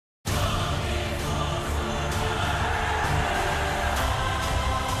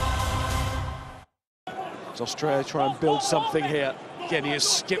As Australia try and build something here. Genius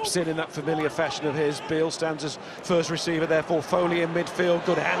skips in that familiar fashion of his. Beale stands as first receiver, therefore Foley in midfield.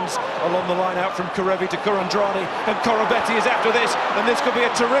 Good hands along the line out from Karevi to Kurandrani, and Korobetti is after this, and this could be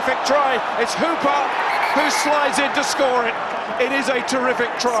a terrific try. It's Hooper who slides in to score it. It is a terrific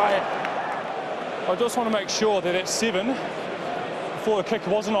try. I just want to make sure that at 7, before the kick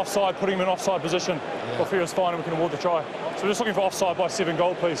wasn't offside, putting him in offside position. Yeah. If he was fine, we can award the try. So we're just looking for offside by 7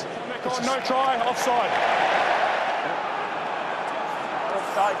 goal, please. No try, offside.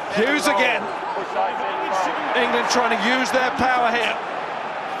 Hughes again. England trying to use their power here.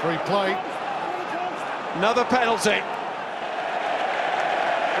 Free play. Another penalty. We've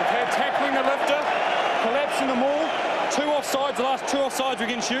had tackling the lifter, collapsing the maul. 2 offsides, the last 2 offsides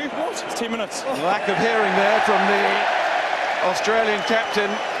against you. What? It's 10 minutes. Lack of hearing there from the Australian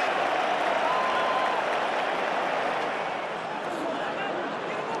captain.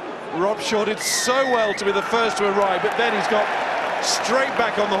 Rob Shaw did so well to be the first to arrive, but then he's got straight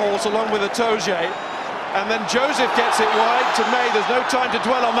back on the horse along with Itoje. And then Joseph gets it wide to May. There's no time to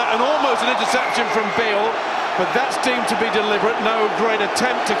dwell on that, and almost an interception from Beale, but that's deemed to be deliberate. No great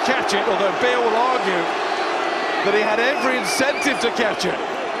attempt to catch it, although Beale will argue that he had every incentive to catch it.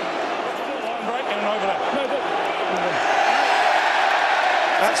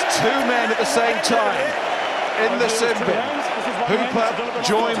 That's 2 men at the same time in the sin bin. Hooper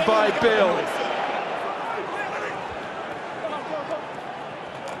joined by Beale.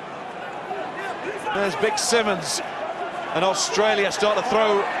 There's Big Simmons, and Australia start to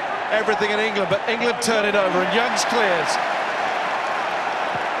throw everything in England, but England turn it over, and Youngs clears.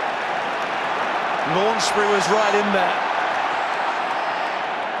 Launchbury was right in there.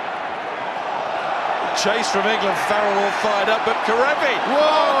 Chase from England, Farrell all fired up, but Karevi!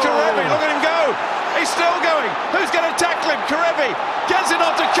 Whoa! Karevi, look at him go! He's still going! Who's going to tackle him? Karevi gets it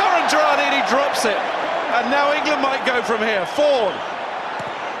onto Kurandrani and he drops it. And now England might go from here. Ford.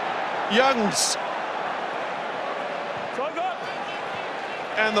 Youngs.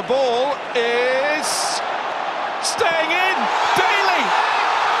 And the ball is staying in. Daly!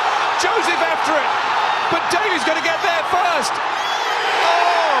 Joseph after it. But Daly's going to get there first.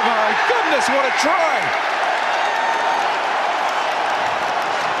 Oh my goodness, what a try!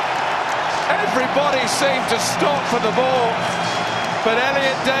 Everybody seemed to stop for the ball, but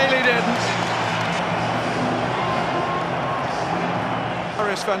Elliot Daly didn't.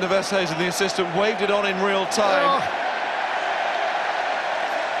 Marius van der Westhuizen, the assistant, waved it on in real time.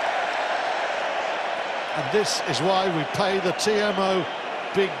 And this is why we pay the TMO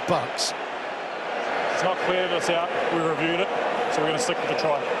big bucks. It's not clear that it's out. We reviewed it, so we're going to stick with the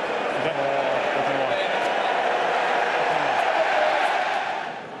try.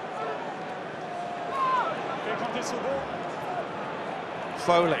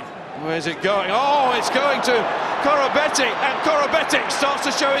 Foley, where's it going? Oh, it's going to Korobetti, and Korobetti starts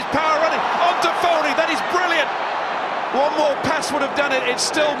to show his power running onto Foley. That is brilliant. One more pass would have done it. It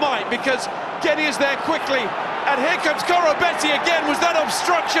still might, because Geddy is there quickly. And here comes Korobetti again. Was that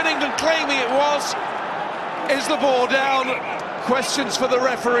obstruction? England claiming it was. Is the ball down? Questions for the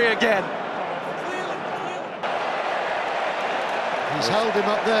referee again. He's held him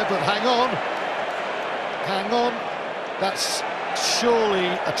up there, but hang on. Hang on. That's surely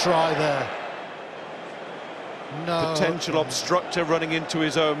a try there. No. Potential obstructor running into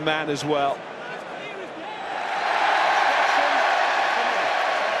his own man as well.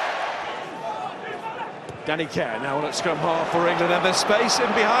 Danny Kerr now on at scrum half for England, and there's space in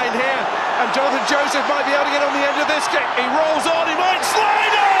behind here, and Jonathan Joseph might be able to get on the end of this kick. He rolls on, he might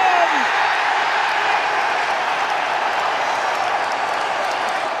slide on!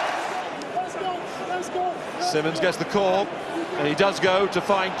 Simmons gets the call, and he does go to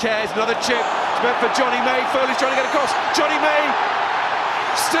find Kerr. Another chip, it's meant for Johnny May. Foley's trying to get across. Johnny May,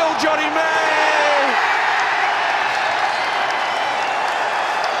 still Johnny May!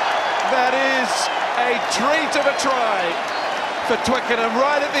 That is a treat of a try for Twickenham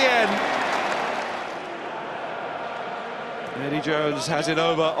right at the end. Eddie Jones has it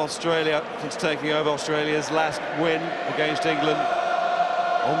over Australia since taking over Australia's last win against England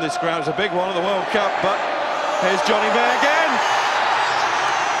on this ground. It's a big one of the World Cup, but here's Johnny May again.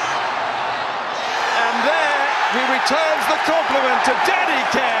 And there he returns the compliment to Danny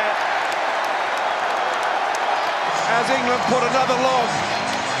Kerr as England put another log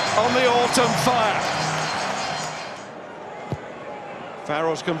on the autumn fire.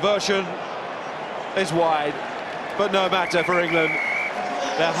 Farrell's conversion is wide, but no matter for England.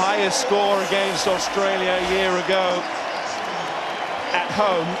 Their highest score against Australia a year ago at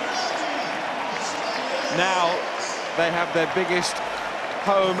home. Now they have their biggest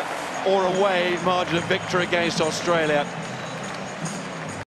home or away margin of victory against Australia.